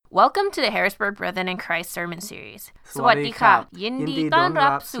Welcome to the Harrisburg Brethren in Christ Sermon Series สวัสดีครับยินดีต้อนรั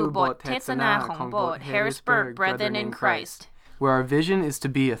บสู่บทเทศนาของโบสถ์ Harrisburg Brethren in Christ, where our vision is to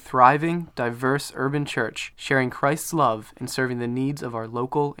be a thriving, diverse urban church, sharing Christ's love and serving the needs of our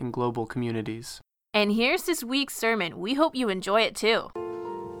local and global communities. And here's this week's sermon. We hope you enjoy it too.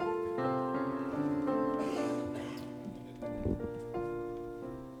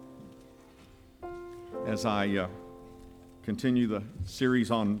 As I continue the series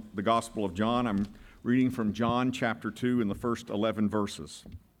on the Gospel of John, I'm reading from John chapter 2 in the first 11 verses.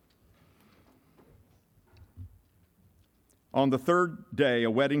 On the third day, a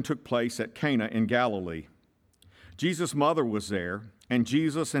wedding took place at Cana in Galilee. Jesus' mother was there, and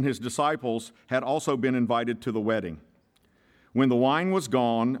Jesus and his disciples had also been invited to the wedding. When the wine was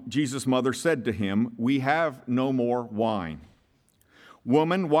gone, Jesus' mother said to him, "We have no more wine."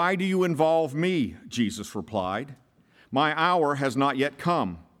 "Woman, why do you involve me?" Jesus replied. "My hour has not yet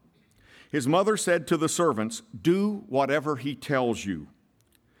come." His mother said to the servants, "Do whatever he tells you."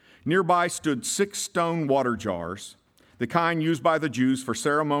 Nearby stood 6 stone water jars, the kind used by the Jews for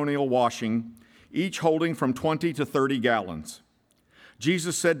ceremonial washing, each holding from 20 to 30 gallons.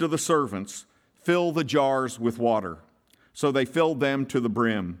 Jesus said to the servants, "Fill the jars with water." So they filled them to the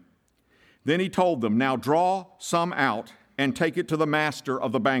brim. Then he told them, "Now draw some out and take it to the master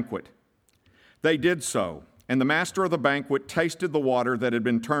of the banquet." They did so. And the master of the banquet tasted the water that had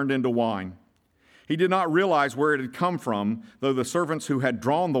been turned into wine. He did not realize where it had come from, though the servants who had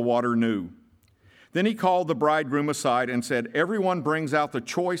drawn the water knew. Then he called the bridegroom aside and said, "Everyone brings out the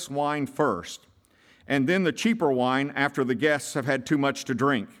choice wine first, and then the cheaper wine after the guests have had too much to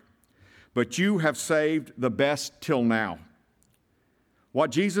drink. But you have saved the best till now."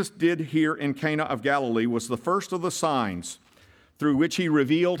 What Jesus did here in Cana of Galilee was the first of the signs through which he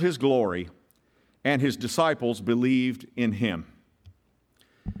revealed his glory, and his disciples believed in him.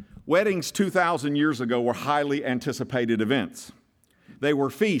 Weddings 2,000 years ago were highly anticipated events. They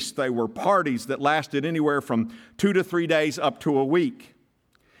were feasts, they were parties that lasted anywhere from 2 to 3 days up to a week.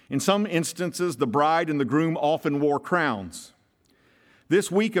 In some instances, the bride and the groom often wore crowns.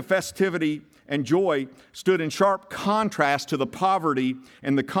 This week of festivity and joy stood in sharp contrast to the poverty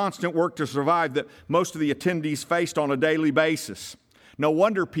and the constant work to survive that most of the attendees faced on a daily basis. No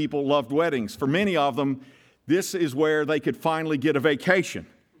wonder people loved weddings. For many of them, this is where they could finally get a vacation.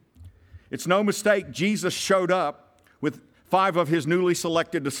 It's no mistake Jesus showed up with 5 of his newly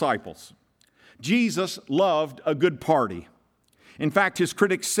selected disciples. Jesus loved a good party. In fact, his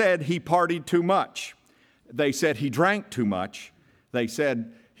critics said he partied too much. They said he drank too much. They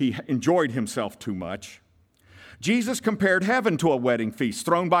said he enjoyed himself too much. Jesus compared heaven to a wedding feast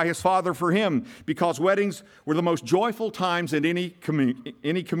thrown by his Father for him because weddings were the most joyful times in any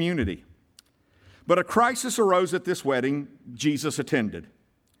community. But a crisis arose at this wedding Jesus attended.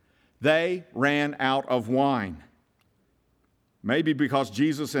 They ran out of wine. Maybe because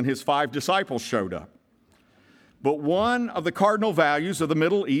Jesus and his 5 disciples showed up. But one of the cardinal values of the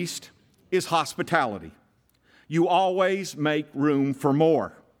Middle East is hospitality. You always make room for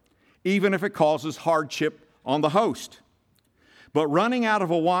more, even if it causes hardship on the host. But running out of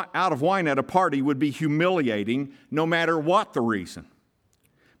wine at a party would be humiliating no matter what the reason.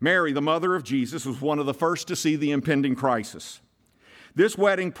 Mary, the mother of Jesus, was one of the first to see the impending crisis. This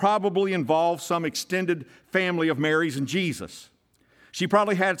wedding probably involved some extended family of Mary's and Jesus. She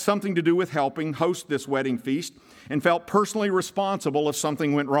probably had something to do with helping host this wedding feast and felt personally responsible if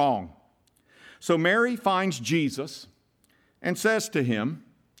something went wrong. So Mary finds Jesus and says to him,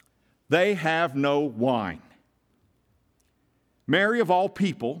 "They have no wine." Mary, of all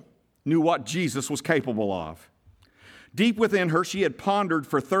people, knew what Jesus was capable of. Deep within her, she had pondered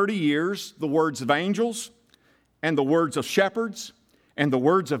for 30 years the words of angels and the words of shepherds and the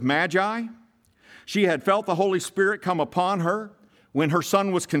words of magi. She had felt the Holy Spirit come upon her when her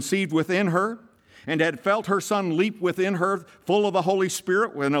son was conceived within her, and had felt her son leap within her full of the Holy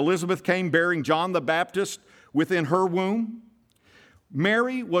Spirit when Elizabeth came bearing John the Baptist within her womb.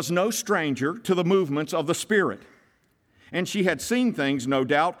 Mary was no stranger to the movements of the Spirit. And she had seen things, no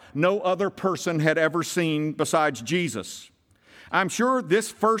doubt, no other person had ever seen besides Jesus. I'm sure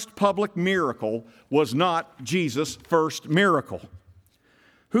this first public miracle was not Jesus' first miracle.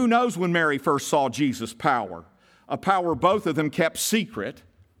 Who knows when Mary first saw Jesus' power? A power both of them kept secret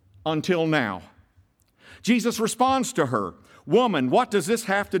until now. Jesus responds to her, "Woman, what does this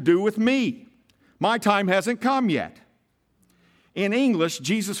have to do with me? My time hasn't come yet." In English,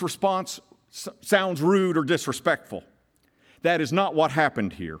 Jesus' response sounds rude or disrespectful. That is not what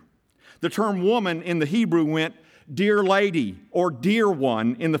happened here. The term woman in the Hebrew went dear lady or dear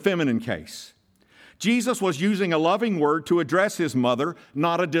one in the feminine case. Jesus was using a loving word to address his mother,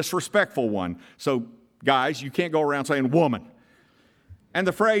 not a disrespectful one. So, guys, you can't go around saying woman. And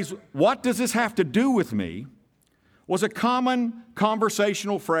the phrase, "What does this have to do with me?" was a common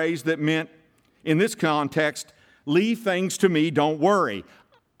conversational phrase that meant, in this context, leave things to me, don't worry.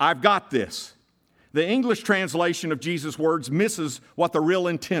 I've got this. The English translation of Jesus' words misses what the real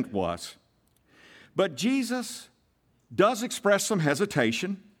intent was. But Jesus does express some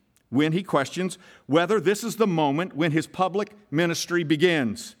hesitation when he questions whether this is the moment when his public ministry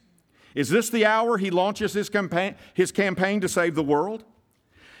begins. Is this the hour he launches his campaign to save the world?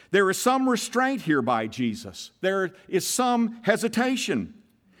 There is some restraint here by Jesus. There is some hesitation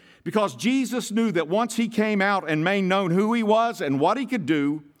because Jesus knew that once he came out and made known who he was and what he could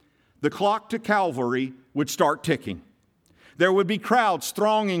do, the clock to Calvary would start ticking. There would be crowds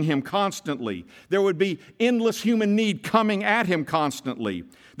thronging him constantly. There would be endless human need coming at him constantly.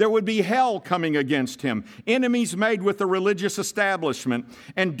 There would be hell coming against him, enemies made with the religious establishment,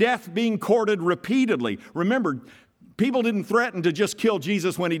 and death being courted repeatedly. Remember, people didn't threaten to just kill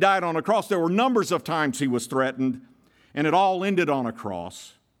Jesus when he died on a cross. There were numbers of times he was threatened, and it all ended on a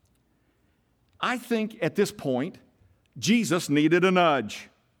cross. I think at this point, Jesus needed a nudge.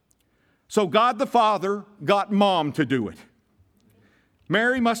 So God the Father got Mom to do it.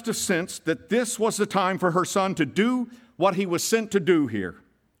 Mary must have sensed that this was the time for her son to do what he was sent to do here.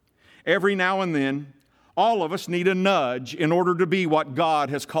 Every now and then, all of us need a nudge in order to be what God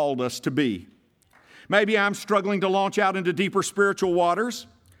has called us to be. Maybe I'm struggling to launch out into deeper spiritual waters,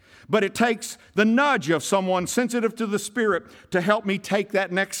 but it takes the nudge of someone sensitive to the Spirit to help me take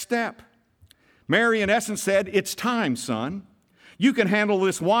that next step. Mary, in essence, said, "It's time, son. You can handle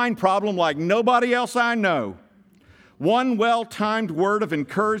this wine problem like nobody else I know." One well-timed word of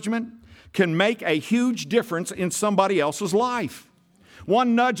encouragement can make a huge difference in somebody else's life.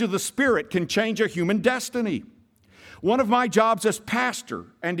 One nudge of the Spirit can change a human destiny. One of my jobs as pastor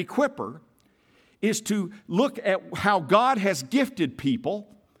and equipper is to look at how God has gifted people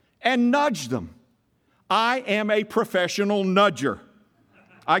and nudge them. I am a professional nudger.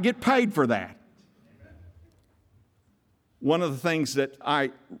 I get paid for that. One of the things that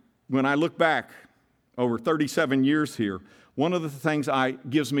when I look back over 37 years here, one of the things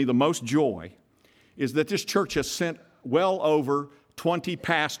gives me the most joy is that this church has sent well over 20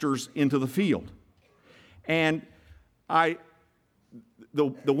 pastors into the field. And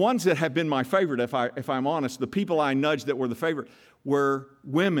the ones that have been my favorite, if I'm honest, the people I nudged that were the favorite were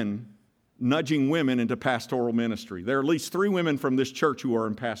women nudging women into pastoral ministry. There are at least 3 women from this church who are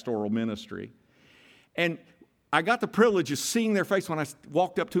in pastoral ministry. And I got the privilege of seeing their face when I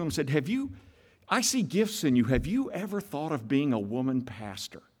walked up to them and said, I see gifts in you. Have you ever thought of being a woman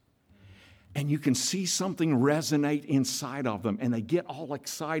pastor? And you can see something resonate inside of them, and they get all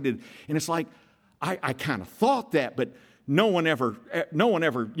excited. And it's like, I kind of thought that, but no one ever,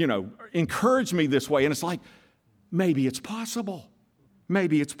 encouraged me this way. And it's like, maybe it's possible.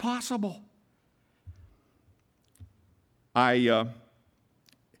 Maybe it's possible. We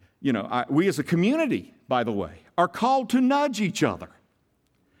as a community, by the way, are called to nudge each other.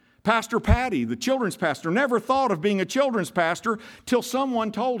 Pastor Patty, the children's pastor, never thought of being a children's pastor till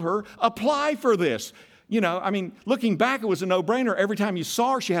someone told her, apply for this. Looking back, it was a no-brainer. Every time you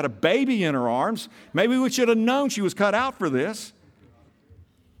saw her, she had a baby in her arms. Maybe we should have known she was cut out for this.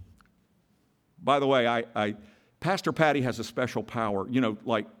 By the way, Pastor Patty has a special power.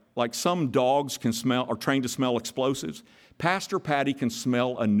 Like some dogs are trained to smell explosives. Pastor Patty can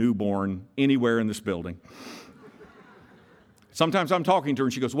smell a newborn anywhere in this building. Sometimes I'm talking to her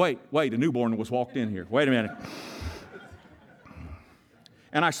and she goes, wait, a newborn was walked in here. Wait a minute.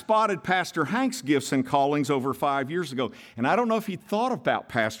 And I spotted Pastor Hank's gifts and callings over 5 years ago. And I don't know if he thought about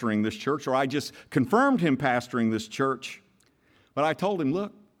pastoring this church or I just confirmed him pastoring this church. But I told him,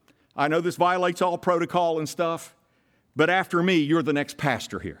 look, I know this violates all protocol and stuff, but after me, you're the next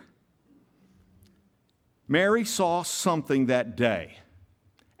pastor here. Mary saw something that day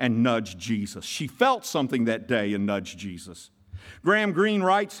and nudged Jesus. She felt something that day and nudged Jesus. Graham Greene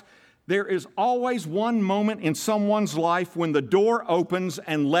writes, there is always one moment in someone's life when the door opens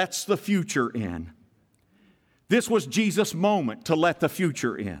and lets the future in. This was Jesus' moment to let the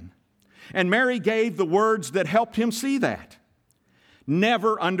future in. And Mary gave the words that helped him see that.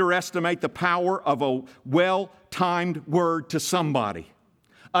 Never underestimate the power of a well-timed word to somebody.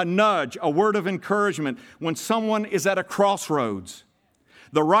 A nudge, a word of encouragement when someone is at a crossroads.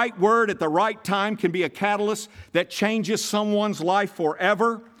 The right word at the right time can be a catalyst that changes someone's life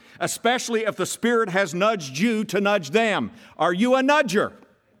forever, especially if the Spirit has nudged you to nudge them. Are you a nudger?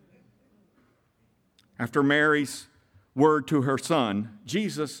 After Mary's word to her son,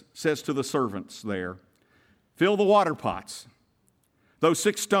 Jesus says to the servants there, fill the water pots. Those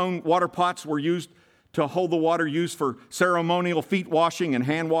 6 stone water pots were used to hold the water used for ceremonial feet washing and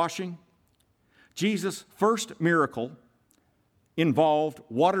hand washing. Jesus' first miracle involved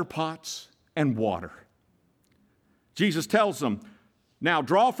water pots and water. Jesus tells them, now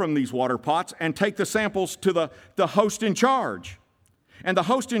draw from these water pots and take the samples to the host in charge. And the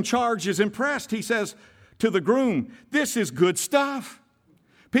host in charge is impressed. He says to the groom, this is good stuff.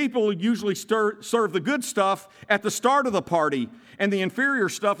 People usually serve the good stuff at the start of the party and the inferior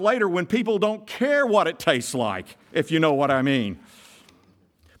stuff later when people don't care what it tastes like, if you know what I mean.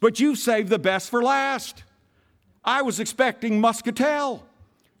 But you saved the best for last. I was expecting Muscatel.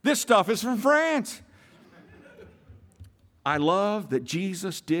 This stuff is from France. I love that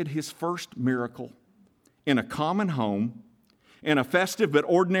Jesus did his first miracle in a common home, in a festive but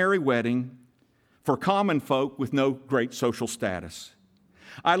ordinary wedding for common folk with no great social status.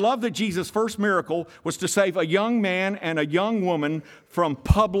 I love that Jesus' first miracle was to save a young man and a young woman from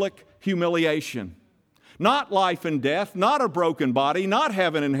public humiliation. Not life and death, not a broken body, not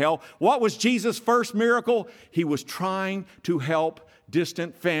heaven and hell. What was Jesus' first miracle? He was trying to help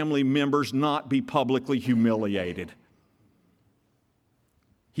distant family members not be publicly humiliated.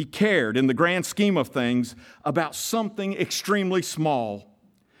 He cared, in the grand scheme of things, about something extremely small,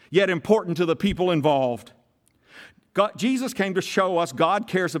 yet important to the people involved. Jesus came to show us God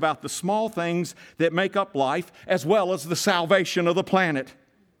cares about the small things that make up life as well as the salvation of the planet.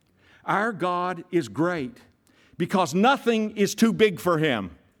 Our God is great because nothing is too big for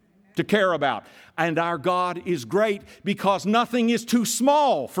him to care about. And our God is great because nothing is too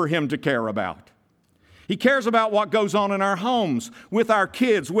small for him to care about. He cares about what goes on in our homes, with our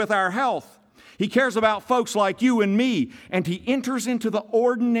kids, with our health. He cares about folks like you and me, and he enters into the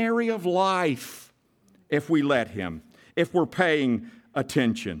ordinary of life if we let him, if we're paying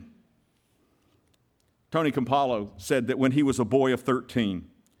attention. Tony Campolo said that when he was a boy of 13,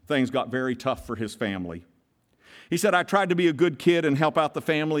 things got very tough for his family. He said, I tried to be a good kid and help out the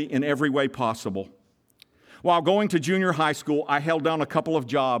family in every way possible. While going to junior high school, I held down a couple of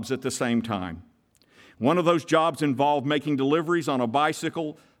jobs at the same time. One of those jobs involved making deliveries on a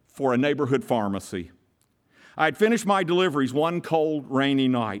bicycle for a neighborhood pharmacy. I had finished my deliveries one cold, rainy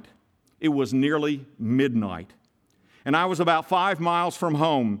night. It was nearly midnight, and I was about 5 miles from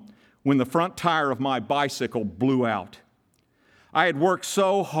home when the front tire of my bicycle blew out. I had worked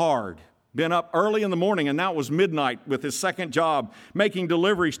so hard, been up early in the morning, and now it was midnight with his second job, making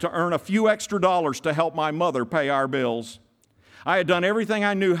deliveries to earn a few extra dollars to help my mother pay our bills. I had done everything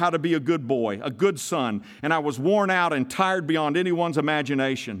I knew how to be a good boy, a good son, and I was worn out and tired beyond anyone's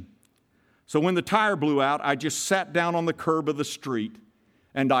imagination. So when the tire blew out, I just sat down on the curb of the street,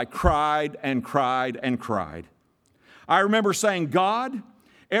 and I cried and cried and cried. I remember saying, God,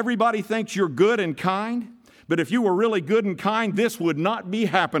 everybody thinks you're good and kind, but if you were really good and kind, this would not be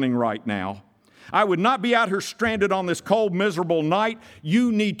happening right now. I would not be out here stranded on this cold, miserable night.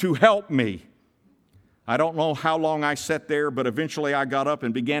 You need to help me. I don't know how long I sat there, but eventually I got up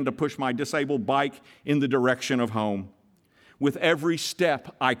and began to push my disabled bike in the direction of home. With every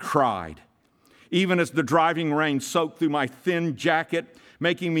step, I cried, even as the driving rain soaked through my thin jacket,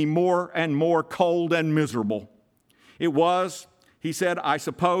 making me more and more cold and miserable. It was, he said, I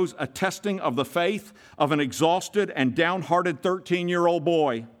suppose, a testing of the faith of an exhausted and downhearted 13-year-old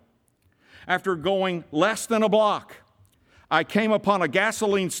boy. After going less than a block, I came upon a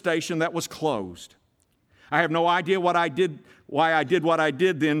gasoline station that was closed. I have no idea why I did what I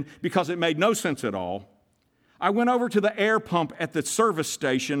did then, because it made no sense at all. I went over to the air pump at the service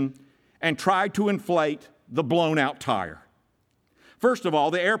station and tried to inflate the blown-out tire. First of all,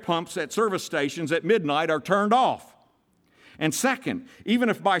 the air pumps at service stations at midnight are turned off. And second, even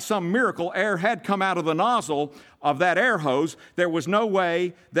if by some miracle air had come out of the nozzle of that air hose, there was no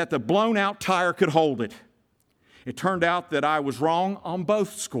way that the blown-out tire could hold it. It turned out that I was wrong on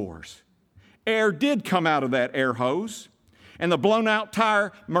both scores. Air did come out of that air hose, and the blown-out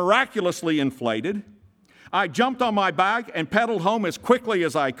tire miraculously inflated. I jumped on my bike and pedaled home as quickly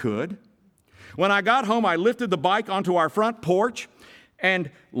as I could. When I got home, I lifted the bike onto our front porch and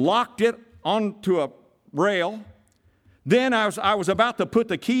locked it onto a rail. Then I was about to put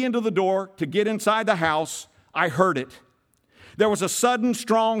the key into the door to get inside the house. I heard it. There was a sudden,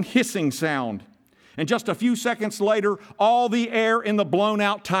 strong hissing sound. And just a few seconds later, all the air in the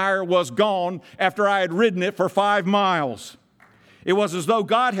blown-out tire was gone after I had ridden it for 5 miles. It was as though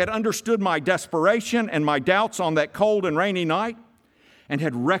God had understood my desperation and my doubts on that cold and rainy night and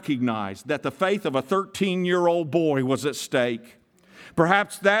had recognized that the faith of a 13-year-old boy was at stake.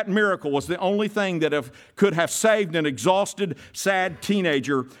 Perhaps that miracle was the only thing that could have saved an exhausted, sad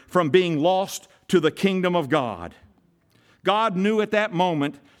teenager from being lost to the kingdom of God. God knew at that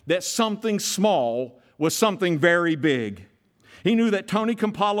moment that something small was something very big. He knew that Tony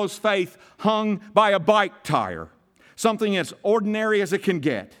Campolo's faith hung by a bike tire, something as ordinary as it can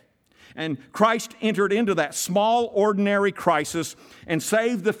get. And Christ entered into that small, ordinary crisis and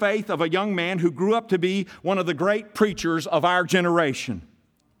saved the faith of a young man who grew up to be one of the great preachers of our generation.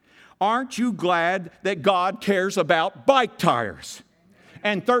 Aren't you glad that God cares about bike tires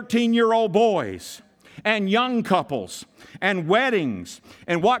and 13-year-old boys and young couples and weddings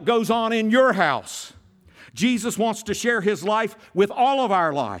and what goes on in your house? Jesus wants to share His life with all of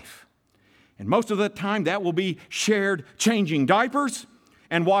our life. And most of the time that will be shared changing diapers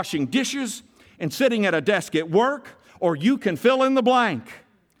and washing dishes and sitting at a desk at work, or you can fill in the blank.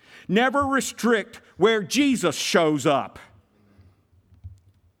 Never restrict where Jesus shows up.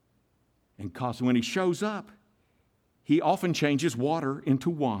 And because when He shows up, He often changes water into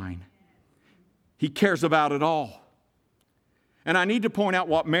wine. He cares about it all. And I need to point out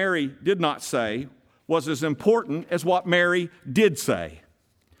what Mary did not say was as important as what Mary did say.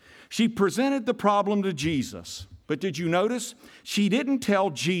 She presented the problem to Jesus. But did you notice? She didn't tell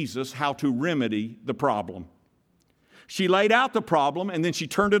Jesus how to remedy the problem. She laid out the problem and then she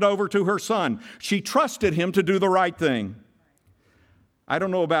turned it over to her son. She trusted him to do the right thing. I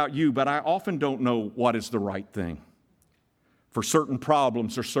don't know about you, but I often don't know what is the right thing for certain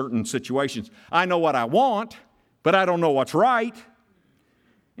problems or certain situations. I know what I want, but I don't know what's right.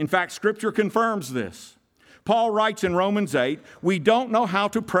 In fact, Scripture confirms this. Paul writes in Romans 8, we don't know how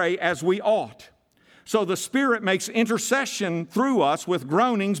to pray as we ought. So the Spirit makes intercession through us with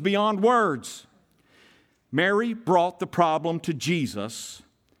groanings beyond words. Mary brought the problem to Jesus,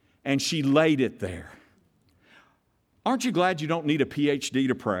 and she laid it there. Aren't you glad you don't need a PhD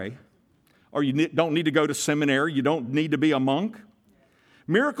to pray? Or you don't need to go to seminary? You don't need to be a monk?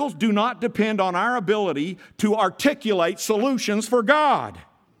 Miracles do not depend on our ability to articulate solutions for God.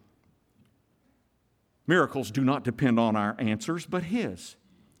 Miracles do not depend on our answers, but His.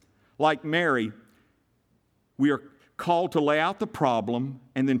 Like Mary, we are called to lay out the problem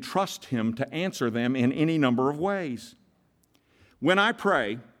and then trust Him to answer them in any number of ways. When I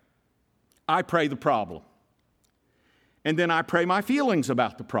pray the problem. And then I pray my feelings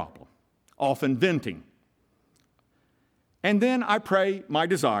about the problem, often venting. And then I pray my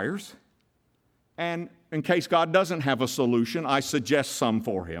desires. And in case God doesn't have a solution, I suggest some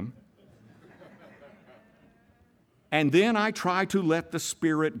for Him. And then I try to let the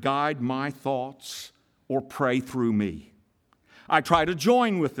Spirit guide my thoughts or pray through me. I try to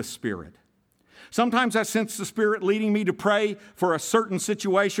join with the Spirit. Sometimes I sense the Spirit leading me to pray for a certain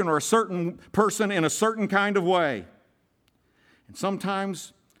situation or a certain person in a certain kind of way. And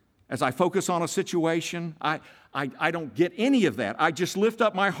sometimes, as I focus on a situation, I don't get any of that. I just lift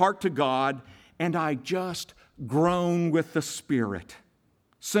up my heart to God and I just groan with the Spirit.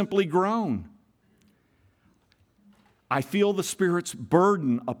 Simply groan. I feel the Spirit's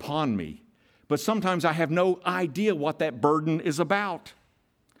burden upon me, but sometimes I have no idea what that burden is about.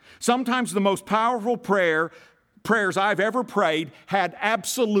 Sometimes the most powerful prayers I've ever prayed had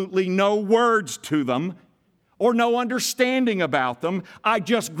absolutely no words to them or no understanding about them. I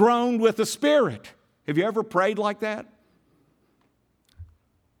just groaned with the Spirit. Have you ever prayed like that?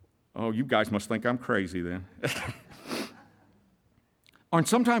 Oh, you guys must think I'm crazy then. Or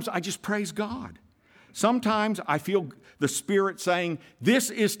sometimes I just praise God. Sometimes I feel the Spirit saying, this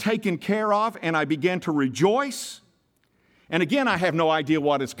is taken care of, and I begin to rejoice. And again, I have no idea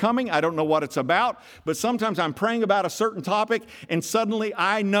what is coming. I don't know what it's about. But sometimes I'm praying about a certain topic, and suddenly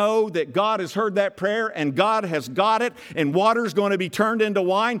I know that God has heard that prayer, and God has got it, and water's going to be turned into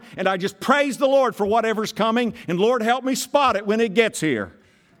wine. And I just praise the Lord for whatever's coming, and Lord, help me spot it when it gets here.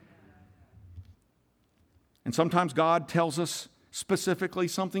 And sometimes God tells us specifically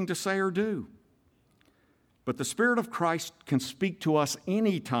something to say or do. But the Spirit of Christ can speak to us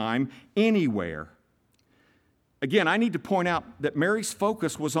anytime, anywhere. Again, I need to point out that Mary's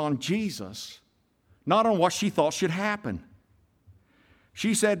focus was on Jesus, not on what she thought should happen.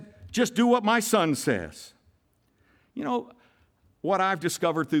 She said, just do what my son says. You know, what I've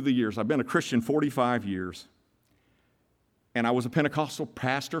discovered through the years, I've been a Christian 45 years, and I was a Pentecostal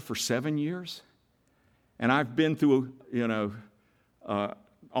pastor for 7 years, and I've been through,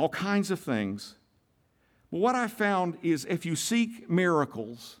 all kinds of things. But what I found is if you seek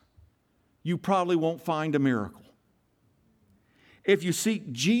miracles, you probably won't find a miracle. If you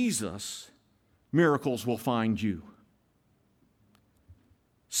seek Jesus, miracles will find you.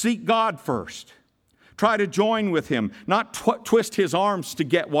 Seek God first. try to join with him, not twist his arms to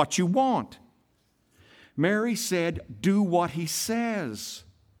get what you want. Mary said, do what he says.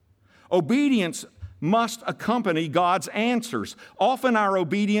 Obedience must accompany God's answers. Often our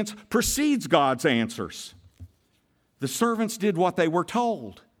obedience precedes God's answers. The servants did what they were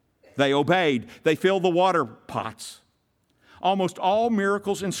told. They obeyed. They filled the water pots. Almost all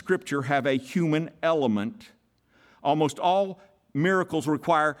miracles in Scripture have a human element. Almost all miracles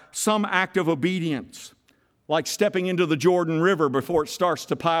require some act of obedience, like stepping into the Jordan River before it starts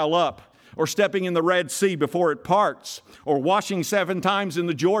to pile up, or stepping in the Red Sea before it parts, or washing 7 times in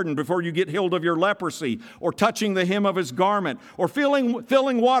the Jordan before you get healed of your leprosy, or touching the hem of his garment, or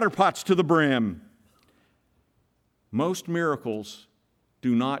filling water pots to the brim. Most miracles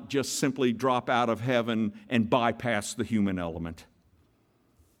do not just simply drop out of heaven and bypass the human element.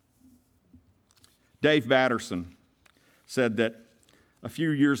 Dave Batterson said that a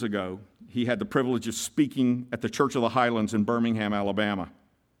few years ago, he had the privilege of speaking at the Church of the Highlands in Birmingham, Alabama.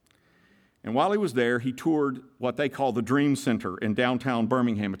 And while he was there, he toured what they call the Dream Center in downtown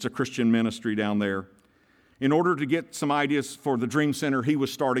Birmingham. It's a Christian ministry down there. In order to get some ideas for the Dream Center he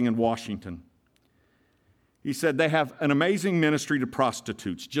was starting in Washington, he said they have an amazing ministry to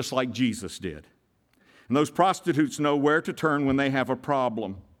prostitutes, just like Jesus did. And those prostitutes know where to turn when they have a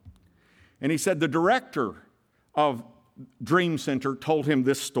problem. And he said the director of Dream Center told him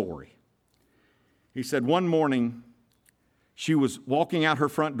this story. He said one morning she was walking out her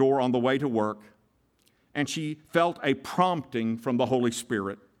front door on the way to work, and she felt a prompting from the Holy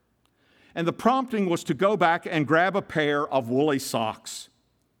Spirit. And the prompting was to go back and grab a pair of woolly socks.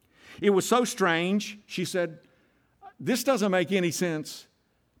 It was so strange, she said, this doesn't make any sense,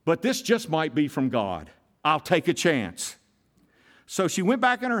 but this just might be from God. I'll take a chance. So she went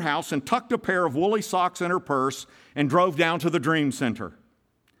back in her house and tucked a pair of woolly socks in her purse and drove down to the Dream Center.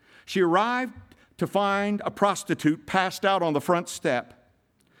 She arrived to find a prostitute passed out on the front step.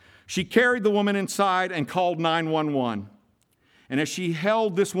 She carried the woman inside and called 911. And as she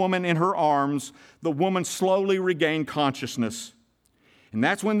held this woman in her arms, the woman slowly regained consciousness. And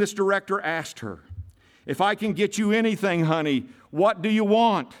that's when this director asked her, if I can get you anything, honey, what do you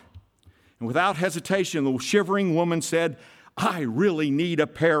want? And without hesitation, the shivering woman said, I really need a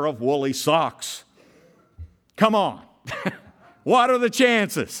pair of woolly socks. Come on. What are the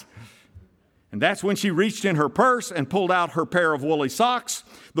chances? And that's when she reached in her purse and pulled out her pair of woolly socks.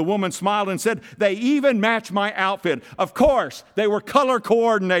 The woman smiled and said, they even match my outfit. Of course, they were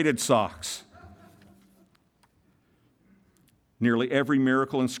color-coordinated socks. Nearly every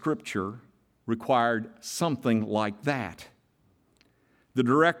miracle in Scripture required something like that. The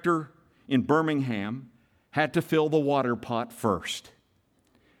director in Birmingham had to fill the water pot first.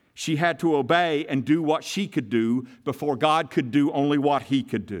 She had to obey and do what she could do before God could do only what he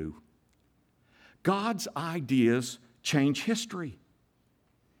could do. God's ideas change history.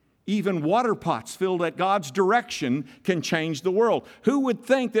 Even water pots filled at God's direction can change the world. Who would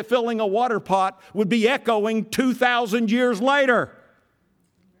think that filling a water pot would be echoing 2,000 years later?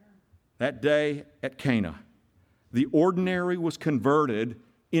 That day at Cana, the ordinary was converted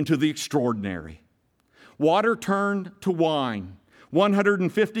into the extraordinary. Water turned to wine,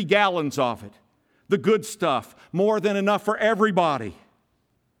 150 gallons of it. The good stuff, more than enough for everybody.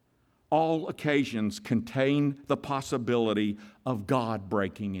 All occasions contain the possibility of God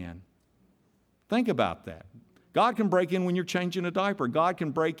breaking in. Think about that. God can break in when you're changing a diaper. God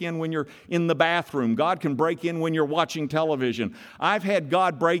can break in when you're in the bathroom. God can break in when you're watching television. I've had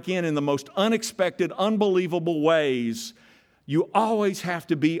God break in the most unexpected, unbelievable ways. You always have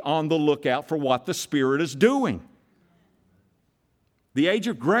to be on the lookout for what the Spirit is doing. The age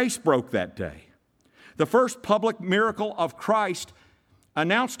of grace broke that day. The first public miracle of Christ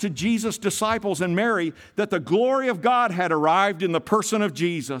announced to Jesus' disciples and Mary that the glory of God had arrived in the person of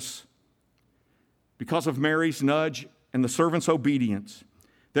Jesus. Because of Mary's nudge and the servant's obedience,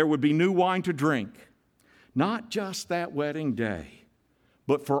 there would be new wine to drink, not just that wedding day,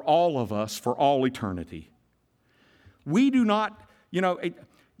 but for all of us, for all eternity. We do not,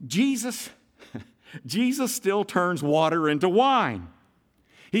 Jesus still turns water into wine.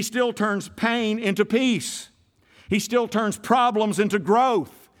 He still turns pain into peace. He still turns problems into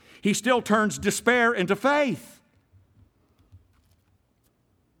growth. He still turns despair into faith.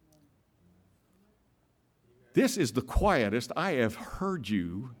 This is the quietest I have heard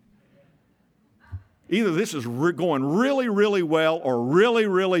you. Either this is going really, really well or really,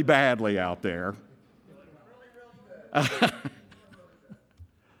 really badly out there.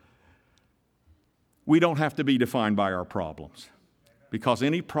 We don't have to be defined by our problems, because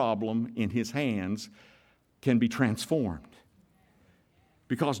any problem in His hands can be transformed.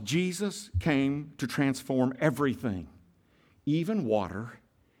 Because Jesus came to transform everything, even water,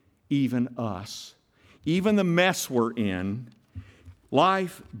 even us, even the mess we're in,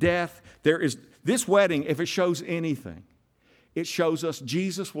 life, death. This wedding, if it shows anything, it shows us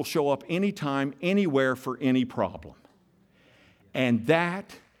Jesus will show up anytime, anywhere for any problem. And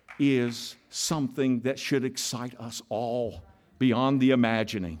that is something that should excite us all beyond the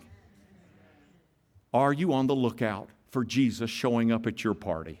imagining. Are you on the lookout for Jesus showing up at your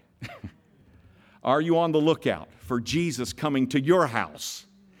party? Are you on the lookout for Jesus coming to your house?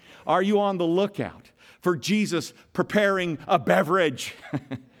 Are you on the lookout for Jesus preparing a beverage?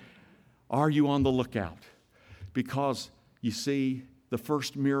 Are you on the lookout? Because you see, the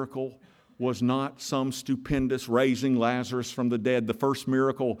first miracle was not some stupendous raising Lazarus from the dead. The first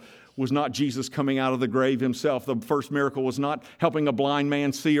miracle was not Jesus coming out of the grave himself. The first miracle was not helping a blind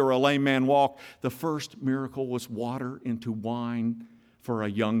man see or a lame man walk. The first miracle was water into wine for a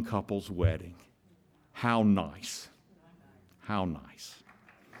young couple's wedding. How nice. How nice.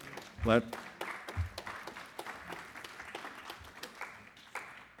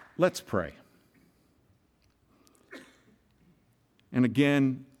 Let's pray. And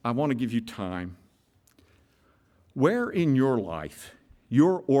again, I want to give you time. Where in your life,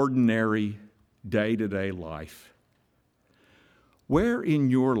 your ordinary day-to-day life, where in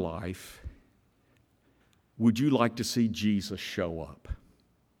your life would you like to see Jesus show up?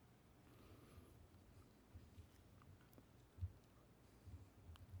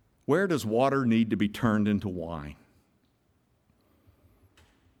 Where does water need to be turned into wine?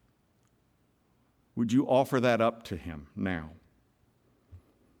 Would you offer that up to him now?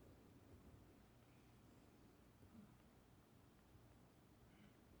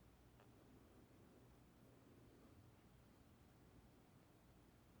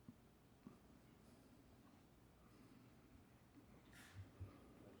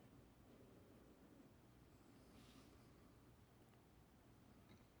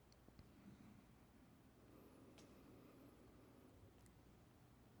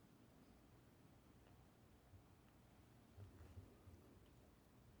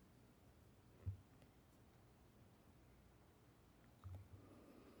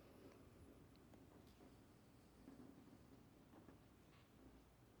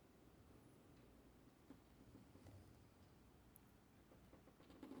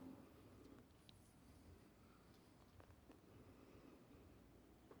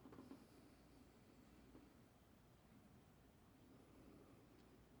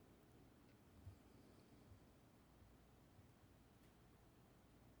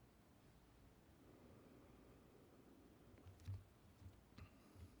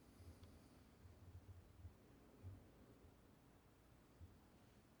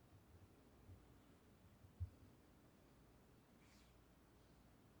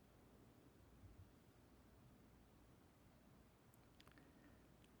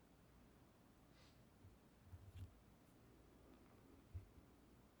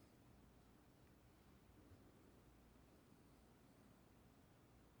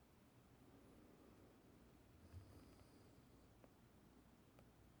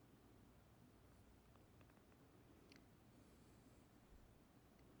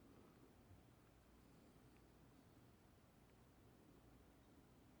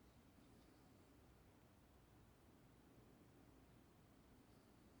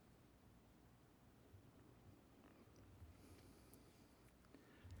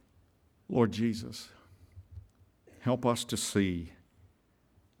 Lord Jesus, help us to see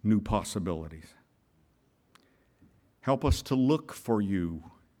new possibilities. Help us to look for you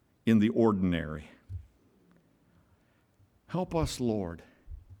in the ordinary. Help us, Lord,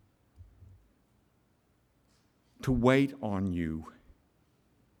 to wait on you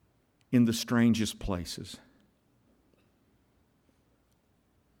in the strangest places.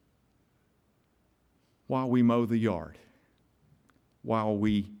 While we mow the yard, while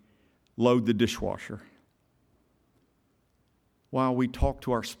we load the dishwasher, while we talk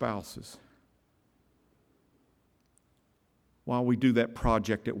to our spouses, while we do that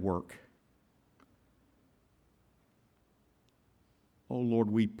project at work. Oh Lord,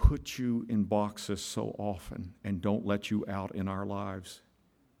 we put you in boxes so often and don't let you out in our lives.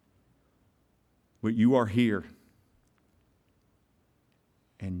 But you are here.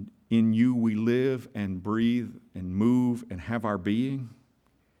 And in you we live and breathe and move and have our being.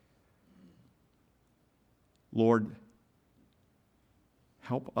 Lord,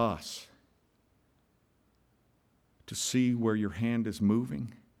 help us to see where your hand is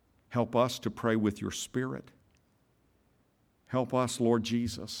moving. Help us to pray with your Spirit. Help us, Lord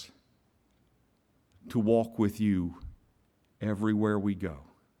Jesus, to walk with you everywhere we go.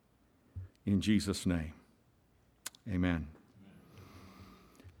 In Jesus' name, amen.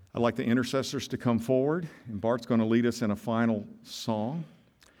 I'd like the intercessors to come forward, and Bart's going to lead us in a final song.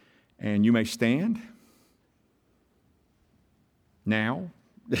 And you may stand now.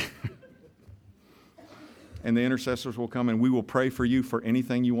 And the intercessors will come, and we will pray for you for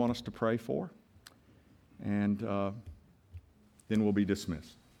anything you want us to pray for. And then we'll be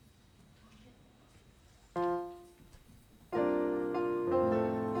dismissed.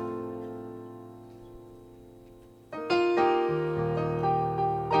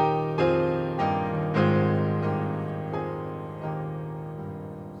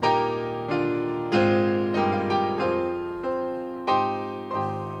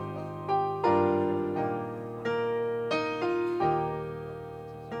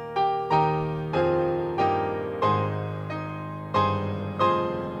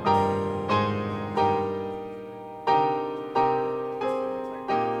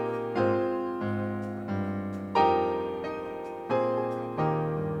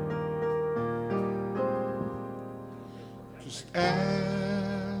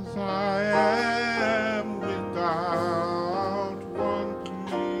 As I am without one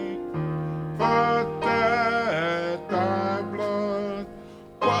plea, but that thy blood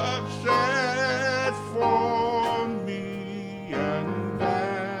was shed for me, and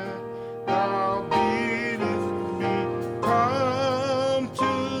that thou biddest me come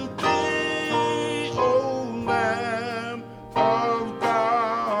to thee, O Lamb of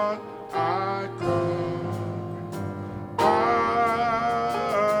God, I come. I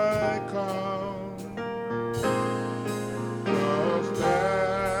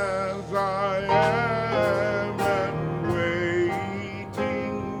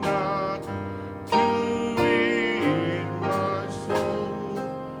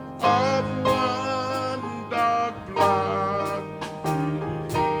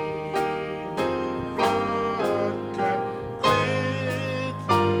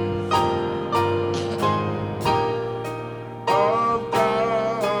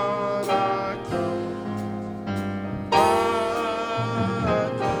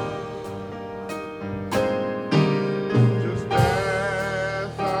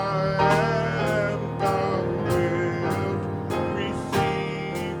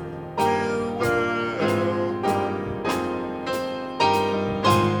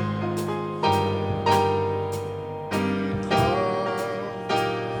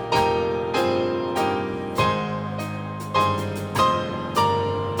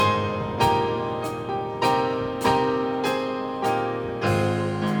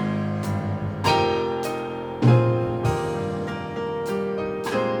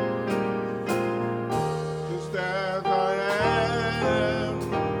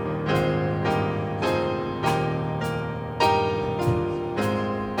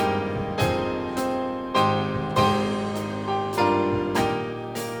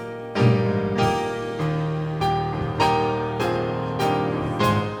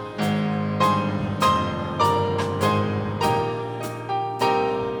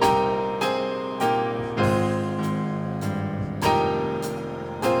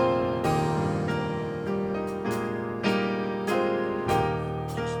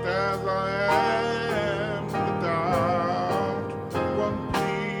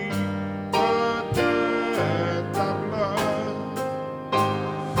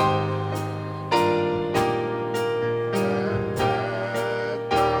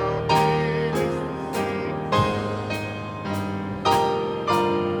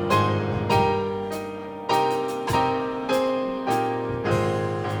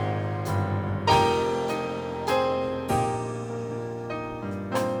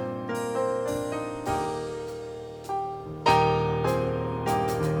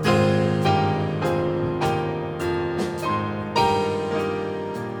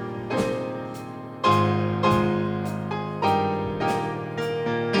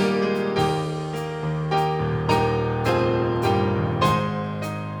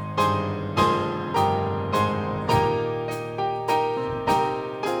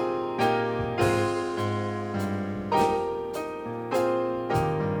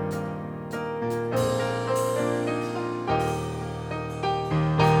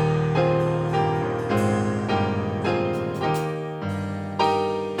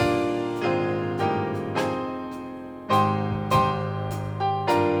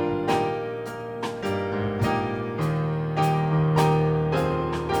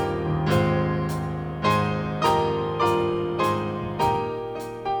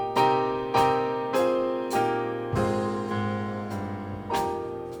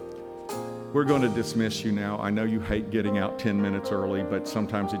We're going to dismiss you now. I know you hate getting out 10 minutes early, but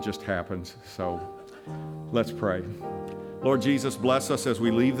sometimes it just happens. So let's pray. Lord Jesus, bless us as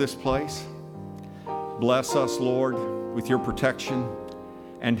we leave this place. Bless us, Lord, with your protection,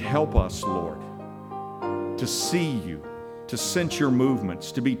 and help us, Lord, to see you, to sense your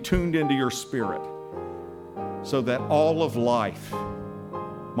movements, to be tuned into your spirit, so that all of life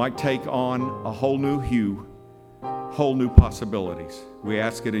might take on a whole new hue, whole new possibilities. We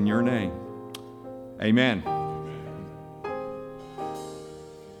ask it in your name. Amen.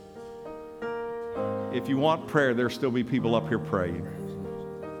 If you want prayer, there'll still be people up here praying.